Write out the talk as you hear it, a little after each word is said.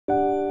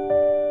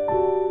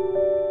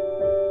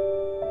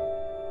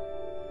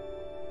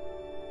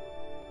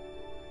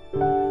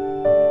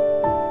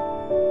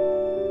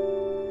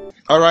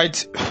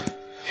Alright,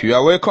 you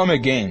are welcome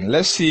again.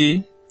 Let's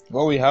see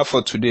what we have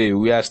for today.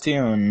 We are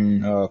still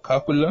on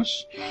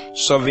calculus,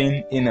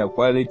 solving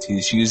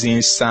inequalities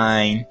using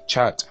sign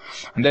chart.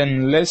 And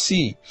then let's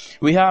see,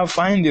 we have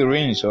find the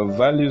range of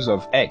values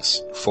of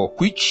x for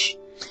which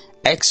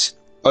x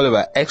all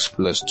over x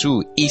plus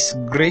 2 is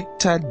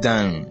greater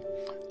than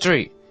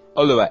 3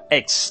 all over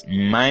x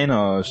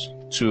minus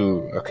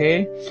 2.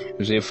 Okay,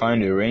 we say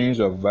find the range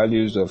of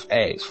values of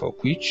x for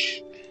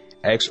which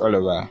x all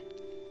over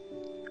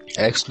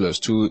x plus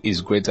 2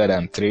 is greater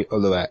than 3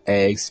 all over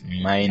x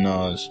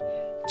minus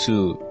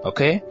 2.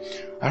 Okay,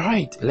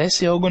 alright, let's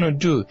see how we're gonna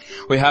do.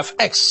 We have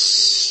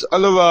x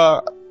all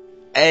over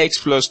x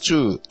plus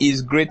 2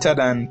 is greater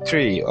than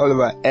 3 all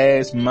over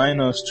x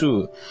minus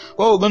 2.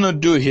 What we're gonna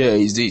do here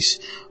is this.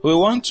 We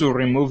want to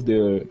remove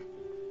the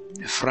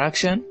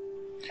fraction,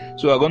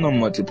 so we're gonna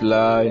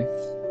multiply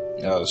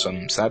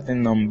some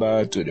certain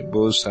number to the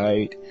both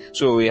side.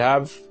 So we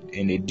have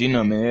in the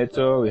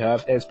denominator we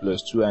have x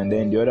plus 2, and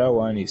then the other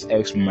one is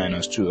x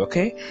minus 2.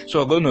 Okay, so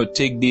we're going to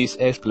take this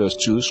x plus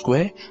 2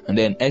 square and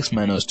then x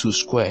minus 2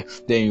 square,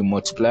 then you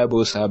multiply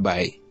both sides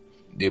by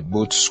the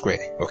both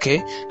square.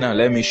 Okay, now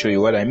let me show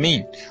you what I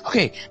mean.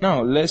 Okay,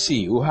 now let's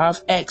see, we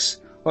have x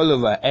all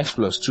over x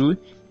plus 2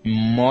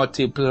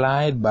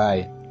 multiplied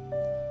by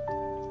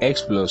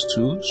x plus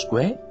 2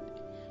 squared,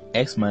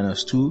 x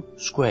minus 2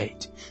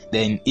 squared,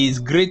 then is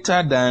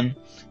greater than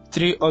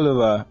 3 all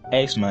over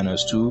x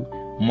minus 2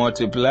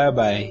 multiplied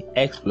by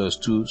x plus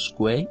 2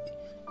 squared,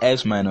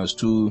 x minus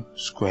 2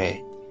 squared.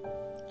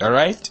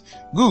 Alright,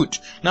 good.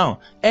 Now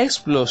x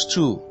plus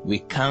 2, we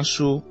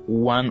cancel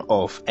 1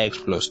 of x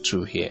plus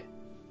 2 here.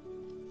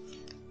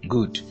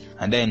 Good.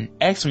 And then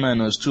x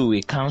minus 2,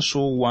 we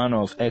cancel 1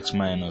 of x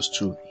minus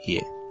 2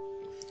 here.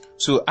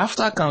 So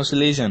after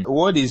cancellation,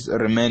 what is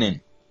remaining?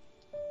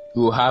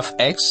 We'll have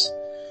x,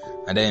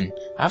 and then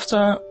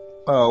after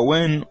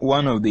when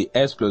one of the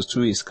x plus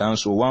 2 is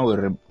cancelled,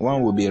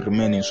 one will be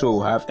remaining, so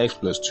we'll have x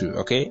plus 2,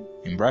 okay,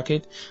 in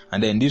bracket,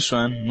 and then this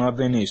one,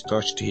 nothing is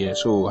touched here,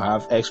 so we'll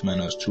have x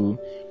minus 2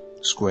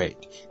 squared,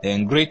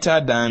 then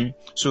greater than,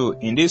 so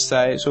in this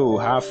side, so we'll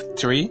have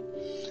 3,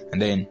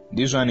 and then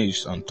this one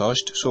is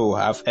untouched, so we'll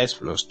have x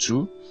plus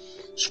 2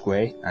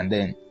 squared, and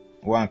then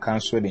one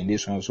cancelled in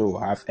this one, so we'll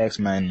have x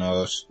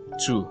minus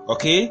 2.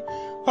 Okay,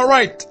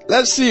 alright,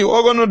 let's see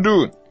what we're gonna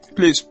do.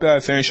 Please pay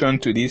attention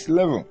to this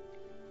level.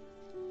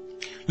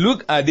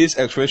 Look at this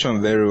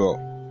expression very well.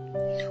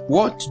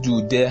 What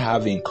do they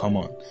have in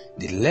common?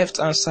 The left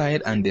hand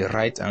side and the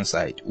right hand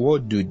side.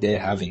 What do they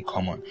have in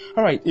common?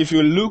 Alright, if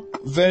you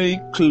look very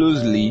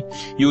closely,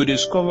 you will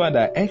discover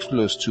that x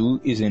plus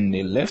 2 is in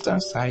the left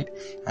hand side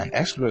and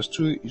x plus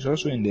 2 is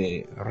also in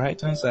the right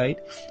hand side,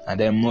 and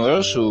then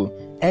also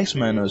x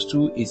minus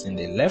 2 is in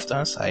the left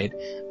hand side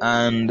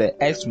and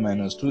x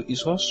minus 2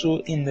 is also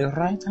in the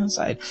right hand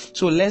side.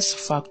 So let's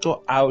factor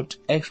out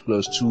x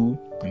plus 2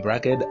 in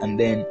bracket and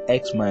then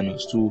x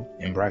minus 2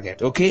 in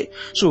bracket. Okay,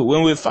 so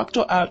when we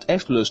factor out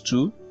x plus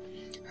 2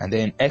 and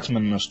then x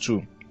minus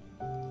 2,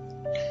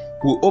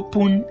 we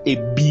open a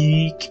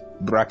big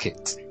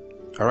bracket.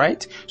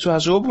 Alright, so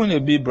as we open a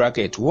big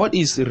bracket, what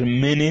is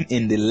remaining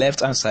in the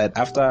left hand side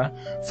after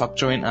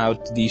factoring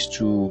out these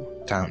two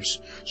terms?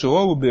 So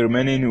what will be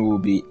remaining will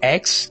be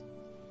x,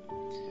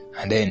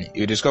 and then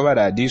you discover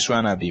that this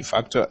one have been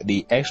factored,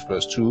 the x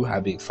plus 2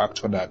 have been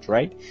factored out,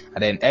 right?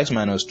 And then x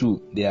minus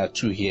 2, there are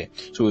 2 here,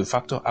 so we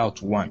factor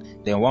out 1,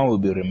 then 1 will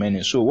be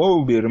remaining. So what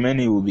will be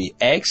remaining will be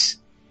x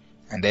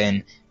and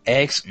then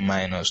x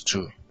minus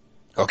 2.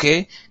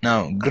 Okay,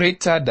 now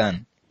greater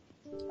than,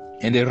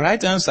 in the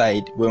right hand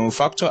side, when we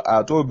factor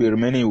out, what will be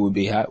remaining will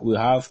be we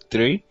have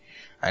 3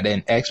 and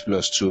then x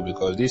plus 2,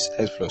 because this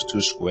x plus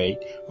 2 squared,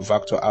 we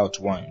factor out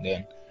 1,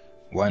 then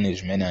 1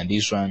 is remaining, and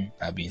this one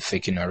have been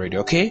taken already.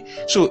 Okay,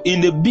 so in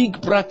the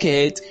big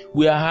bracket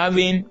we are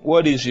having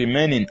what is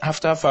remaining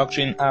after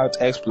factoring out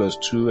x plus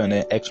 2 and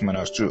then x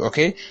minus 2.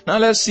 Okay, now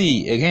let's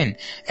see again,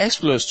 x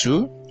plus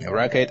 2 in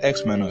bracket,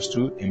 x minus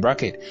 2 in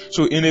bracket.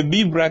 So in the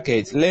big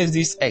bracket, let's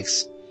this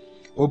x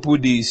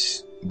open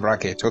this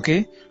bracket.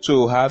 Okay, so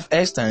we'll have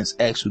x times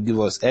x will give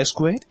us x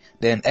squared,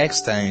 then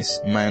x times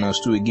minus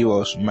 2 will give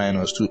us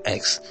minus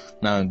 2x.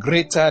 Now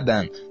greater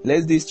than,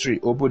 let's this 3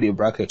 open the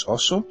bracket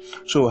also,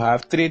 so we'll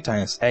have 3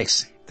 times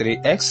x,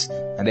 3x,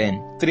 and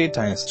then 3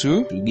 times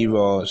 2 will give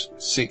us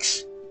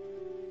 6.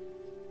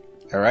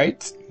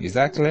 Alright, is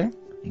that clear?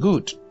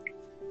 Good.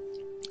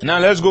 Now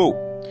let's go.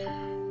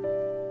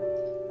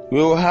 We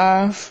will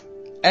have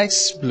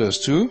x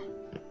plus 2,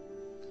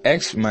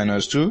 x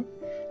minus 2.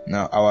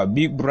 Now our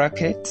big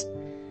bracket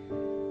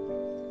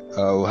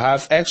will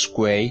have x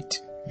squared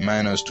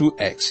minus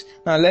 2x.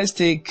 Now let's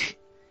take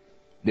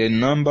the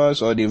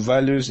numbers or the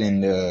values in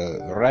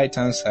the right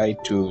hand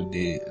side to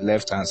the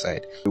left hand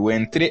side.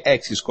 When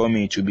 3x is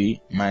coming, it will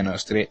be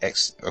minus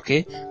 3x.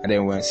 Okay, and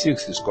then when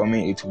 6 is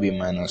coming, it will be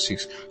minus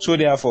 6. So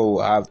therefore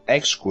we'll have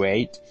x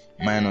squared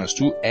minus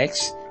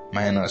 2x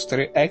minus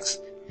 3x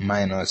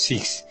minus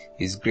 6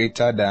 is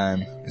greater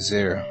than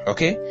 0.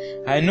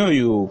 Okay, I know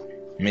you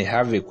may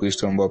have a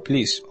question, but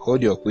please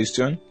hold your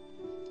question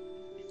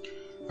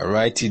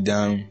write it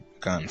down, you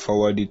can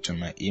forward it to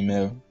my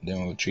email,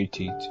 then we'll treat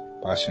it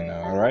personal.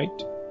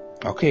 Alright?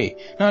 Okay,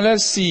 now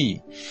let's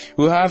see.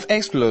 We have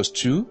x plus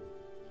 2,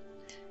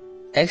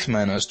 x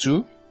minus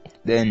 2.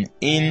 Then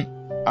in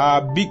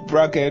our big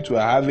bracket, we're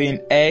having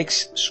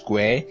x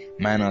squared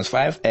minus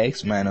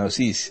 5x minus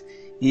 6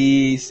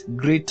 is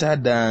greater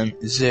than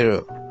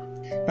 0.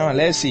 Now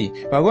let's see.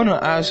 We're going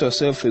to ask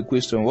yourself a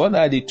question. What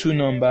are the two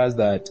numbers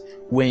that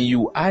when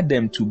you add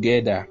them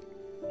together,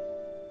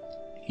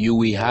 you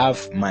will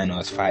have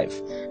minus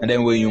 5? And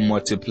then when you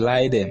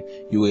multiply them,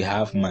 you will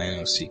have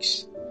minus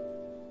 6.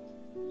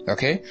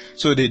 Okay,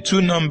 so the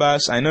two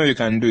numbers, I know you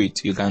can do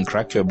it, you can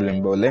crack your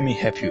brain, but let me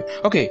help you.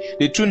 Okay,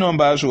 the two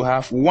numbers will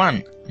have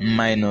 1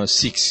 minus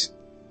 6.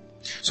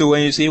 So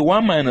when you say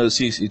 1 minus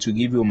 6, it will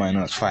give you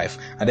minus 5.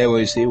 And then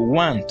when you say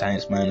 1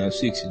 times minus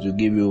 6, it will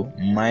give you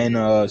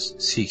minus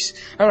 6.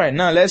 Alright,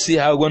 now let's see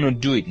how we're going to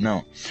do it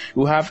now.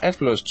 We have x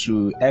plus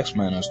 2, x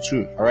minus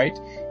 2. Alright,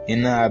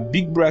 in our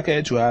big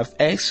bracket, we have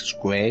x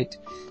squared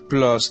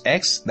plus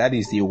x, that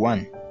is the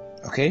 1.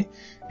 Okay,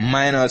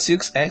 minus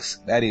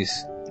 6x, that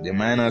is the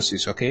minus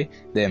 6, okay?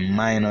 Then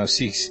minus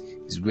 6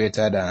 is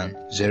greater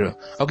than 0.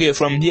 Okay,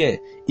 from there,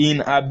 in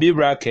our B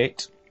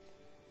bracket,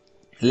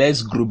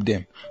 let's group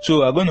them. So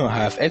we're going to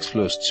have x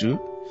plus 2,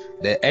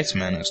 then x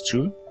minus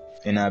 2.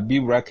 In our B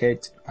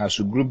bracket, as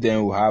we group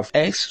them, we'll have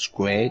x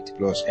squared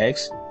plus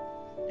x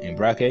in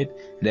bracket,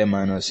 then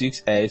minus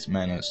 6x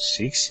minus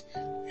 6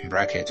 in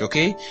bracket,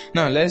 okay?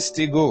 Now let's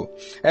still go.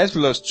 X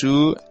plus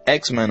 2,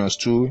 x minus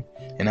 2.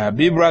 In our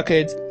B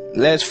bracket,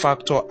 let's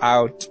factor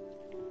out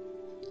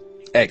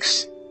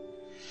x.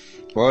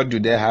 What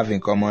do they have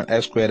in common?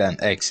 X squared and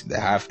x. They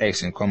have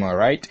x in common,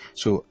 right?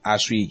 So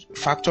as we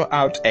factor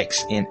out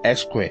x in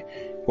x squared,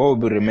 what will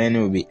be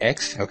remaining will be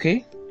x.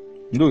 Okay,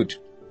 good.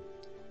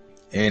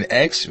 In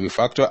x, we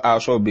factor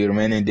out, what will be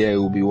remaining there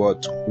will be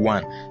what?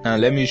 1. Now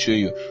let me show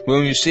you.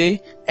 When you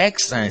say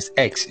x times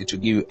x, it will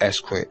give you x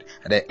squared.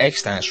 And then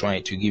x times 1,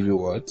 it will give you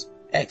what?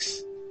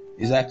 X.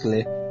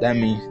 Exactly. That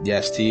means they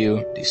are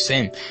still the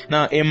same.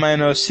 Now in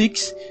minus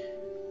 6,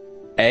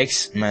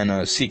 x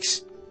minus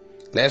 6.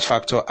 Let's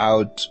factor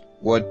out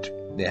what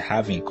they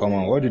have in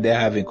common. What do they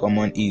have in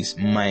common is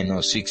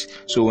minus 6.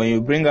 So when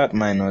you bring out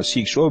minus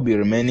 6, what will be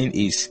remaining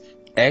is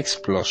x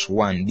plus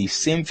 1. The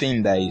same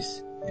thing that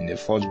is in the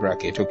first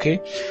bracket,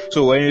 okay?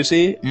 So when you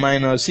say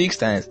minus 6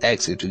 times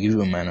x, it will give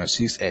you minus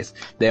 6x.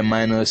 Then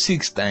minus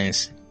 6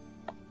 times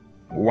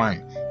 1,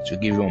 it will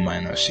give you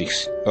minus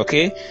 6.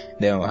 Okay?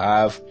 Then we'll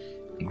have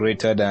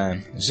greater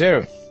than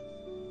 0.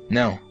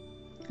 Now,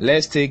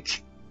 let's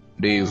take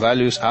the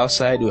values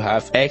outside. We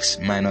have x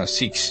minus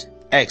 6,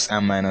 x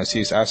and minus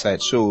 6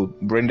 outside, so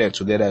bring them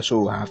together,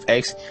 so we have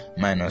x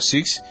minus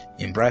 6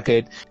 in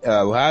bracket. We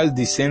have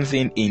the same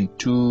thing in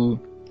two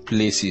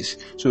places,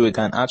 so we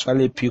can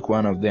actually pick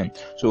one of them.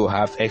 So we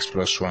have x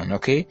plus 1,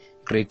 okay,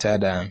 greater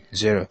than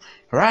 0.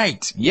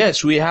 Right,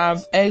 yes, we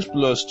have x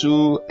plus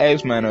 2,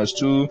 x minus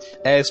 2,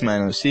 x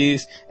minus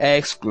 6,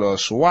 x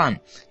plus 1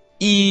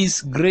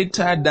 is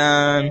greater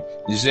than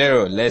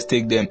 0. Let's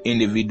take them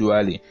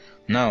individually.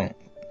 Now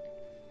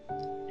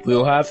we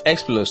will have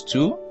x plus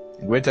 2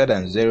 greater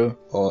than 0,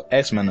 or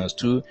x minus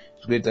 2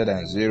 is greater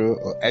than 0,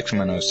 or x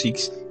minus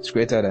 6 is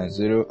greater than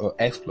 0, or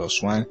x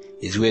plus 1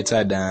 is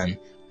greater than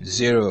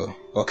 0.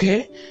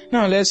 Okay,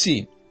 now let's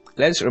see.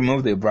 Let's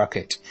remove the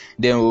bracket.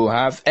 Then we will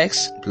have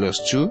x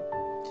plus 2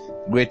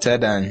 greater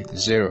than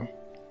 0.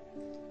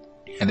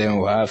 And then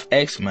we'll have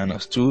x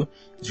minus 2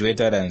 is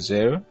greater than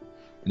 0.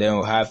 Then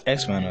we'll have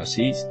x minus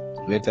 6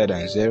 greater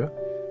than 0.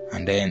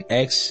 And then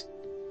x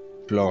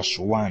plus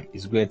 1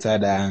 is greater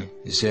than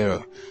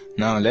 0.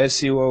 Now let's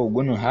see what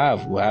we're going to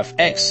have. We have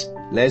x.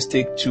 Let's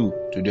take 2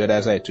 to the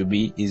other side to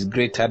be is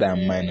greater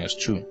than minus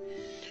 2.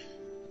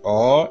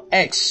 Or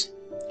x.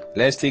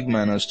 Let's take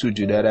minus 2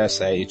 to the other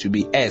side to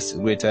be s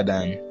greater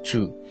than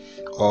 2.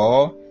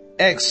 Or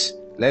x.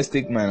 Let's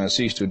take minus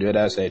 6 to the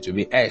other side to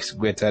be x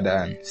greater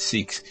than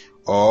 6.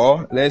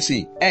 Or let's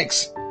see,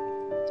 x.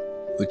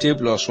 We take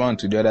plus 1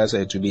 to the other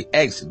side to be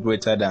x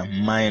greater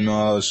than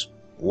minus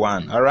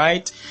 1.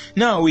 Alright,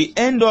 now we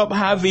end up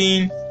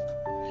having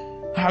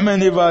how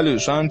many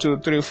values? 1, 2,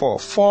 3, 4.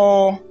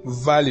 4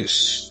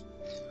 values.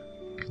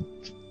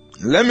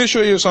 Let me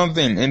show you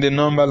something in the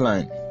number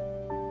line.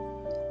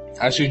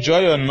 As you draw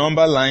your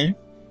number line,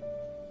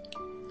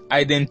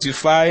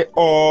 identify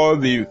all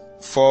the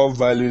 4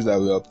 values that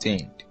we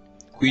obtained,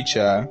 which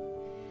are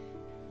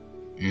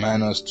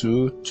minus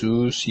 2,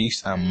 2,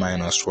 6, and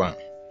minus 1.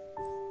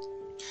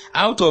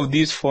 Out of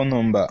these 4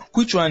 numbers,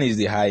 which one is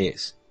the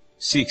highest?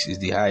 6 is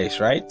the highest,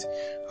 right?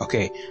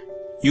 Okay,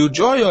 you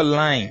draw your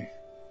line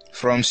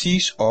from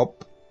 6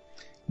 up,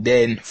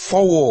 then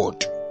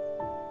forward.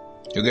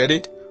 You get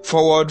it?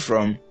 Forward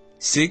from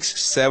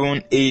 6,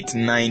 7, 8,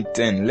 9,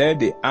 10. Let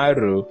the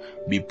arrow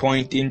be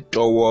pointing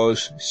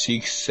towards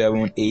 6,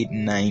 7, 8,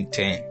 9,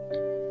 10.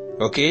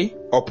 Okay?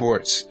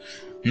 Upwards.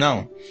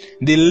 Now,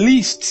 the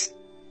least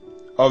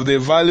of the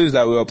values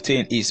that we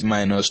obtain is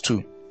minus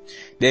 2.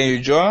 Then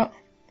you draw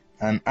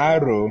an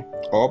arrow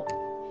up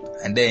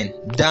and then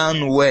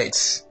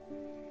downwards.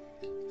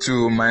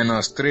 to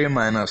minus 3,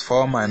 minus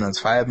 4, minus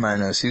 5,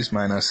 minus 6,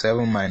 minus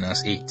 7,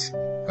 minus 8.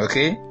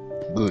 Okay,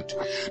 good.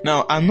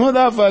 Now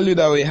another value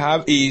that we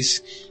have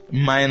is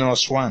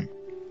minus 1.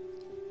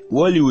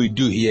 What you will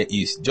do here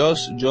is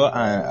just draw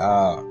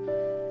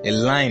a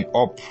line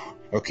up.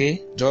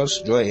 Okay,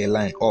 just draw a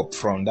line up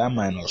from that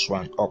minus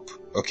 1 up.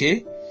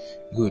 Okay,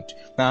 good.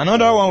 Now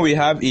another one we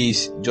have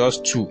is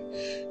just 2.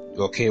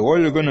 Okay, what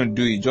you're gonna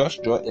do is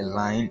just draw a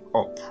line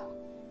up.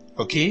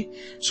 Okay,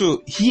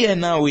 so here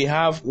now we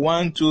have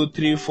 1, 2,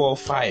 3, 4,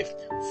 5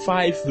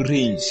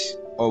 range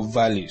of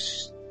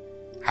values.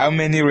 How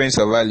many range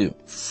of value?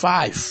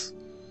 5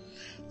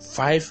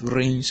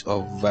 range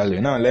of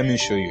value. Now let me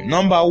show you.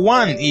 Number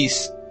 1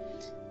 is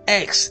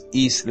x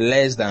is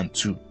less than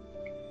 2.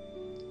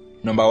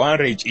 Number 1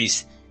 range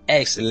is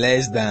x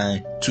less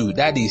than 2.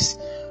 That is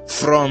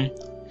from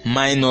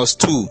minus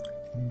 2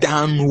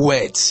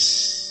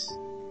 downwards.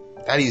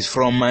 That is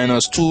from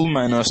minus 2,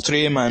 minus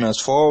 3, minus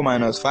 4,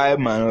 minus 5,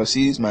 minus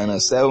 6,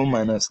 minus 7,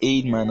 minus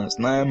 8, minus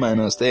 9,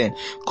 minus 10.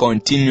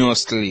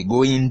 Continuously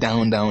going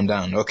down.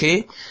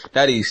 Okay?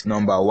 That is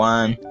number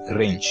 1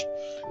 range.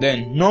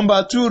 Then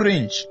number 2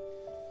 range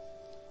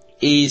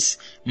is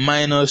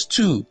minus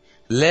 2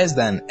 less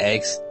than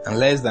x and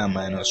less than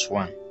minus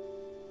 1.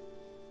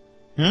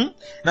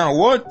 Now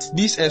what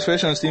this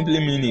expression simply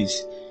means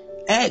is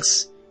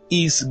x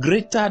is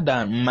greater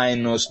than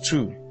minus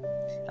 2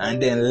 and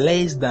then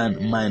less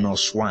than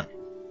minus 1.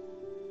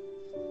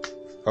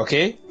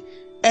 Okay?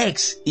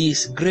 X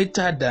is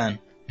greater than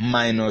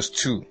minus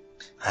 2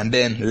 and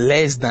then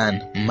less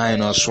than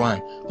minus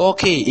 1.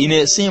 Okay, in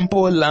a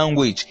simple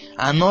language,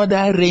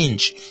 another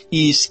range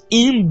is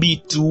in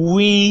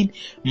between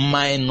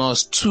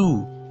minus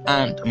 2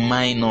 and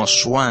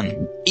minus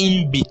 1.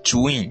 In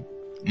between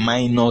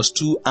minus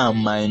 2 and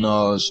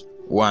minus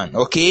 1.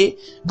 Okay?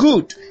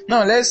 Good.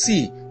 Now let's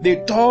see.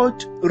 The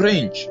third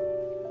range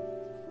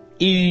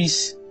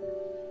is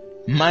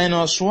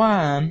minus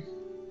 1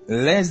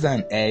 less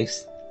than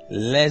x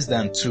less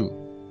than 2.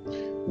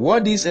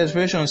 What this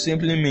expression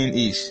simply means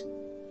is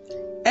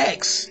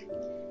x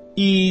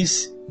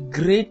is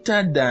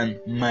greater than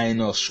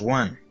minus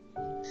 1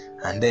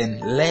 and then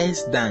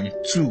less than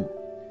 2.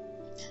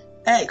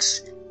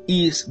 X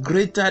is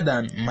greater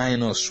than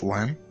minus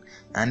 1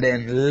 and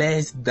then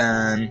less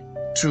than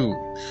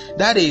 2.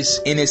 That is,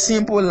 in a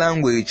simple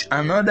language,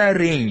 another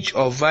range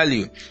of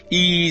value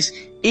is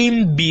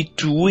in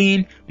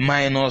between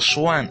minus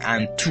 1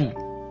 and 2.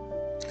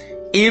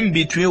 In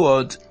between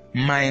what?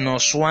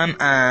 Minus 1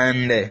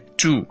 and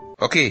 2.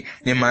 Okay,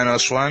 the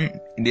minus 1,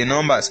 the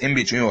numbers in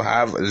between will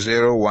have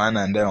 0, 1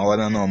 and then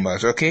other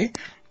numbers. Okay,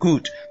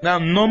 good. Now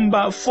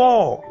number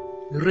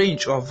 4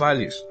 range of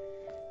values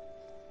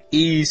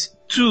is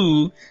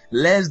 2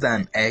 less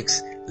than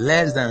x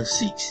less than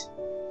 6.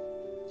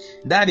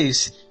 That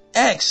is,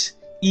 x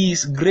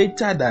is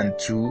greater than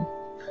 2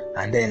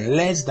 and then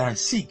less than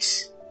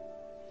 6.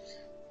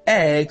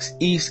 X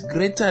is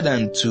greater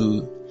than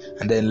 2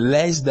 and then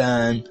less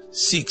than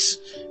 6.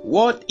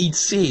 What it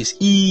says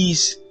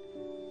is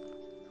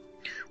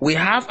we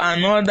have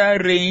another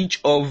range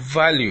of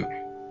value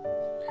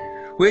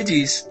which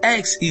is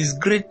x is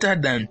greater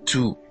than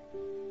 2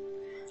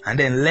 and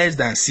then less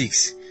than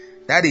 6.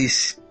 That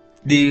is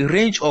the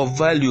range of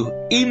value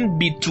in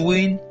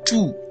between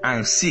 2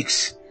 and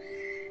 6.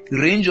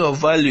 Range of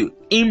value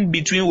in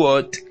between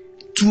what?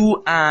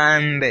 2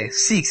 and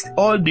 6.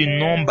 All the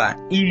number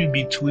in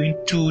between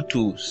 2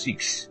 to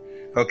 6.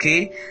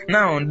 Okay?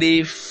 Now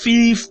the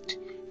fifth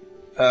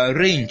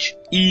range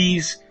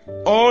is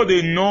all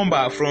the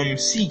number from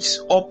 6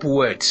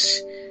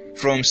 upwards.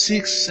 From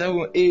 6,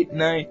 7, 8,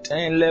 9,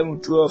 10,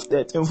 11, 12,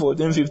 13,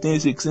 14, 15,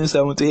 16,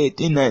 17,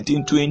 18,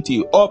 19,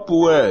 20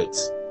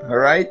 upwards.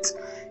 Alright?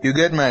 You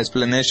get my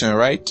explanation,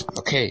 right?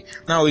 Okay.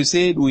 Now we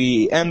said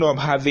we end up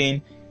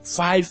having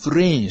 5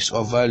 range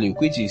of value,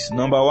 which is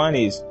number 1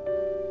 is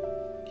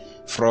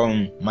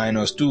from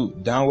minus 2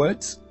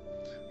 downwards.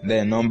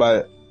 Then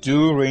number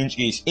 2 range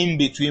is in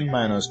between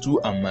minus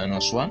 2 and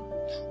minus 1.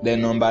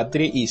 Then number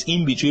 3 is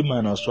in between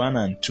minus 1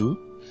 and 2.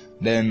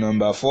 Then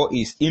number 4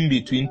 is in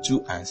between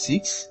 2 and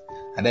 6.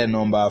 And then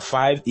number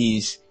 5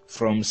 is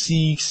from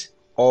 6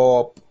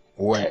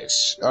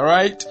 upwards.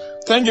 Alright?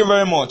 Thank you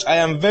very much. I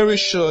am very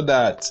sure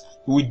that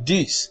with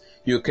this,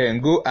 you can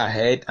go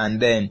ahead and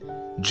then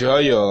draw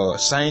your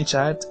sign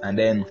chart and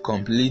then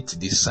complete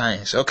the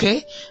signs.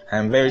 Okay?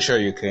 I'm very sure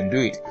you can do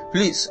it.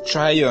 Please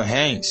try your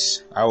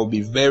hands. I will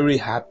be very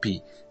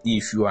happy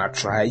if you are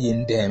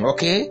trying them.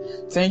 Okay?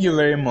 Thank you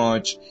very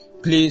much.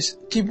 Please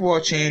keep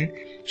watching,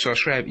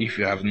 subscribe if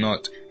you have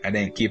not, and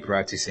then keep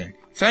practicing.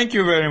 Thank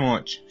you very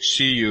much.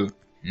 See you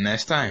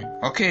next time.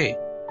 Okay?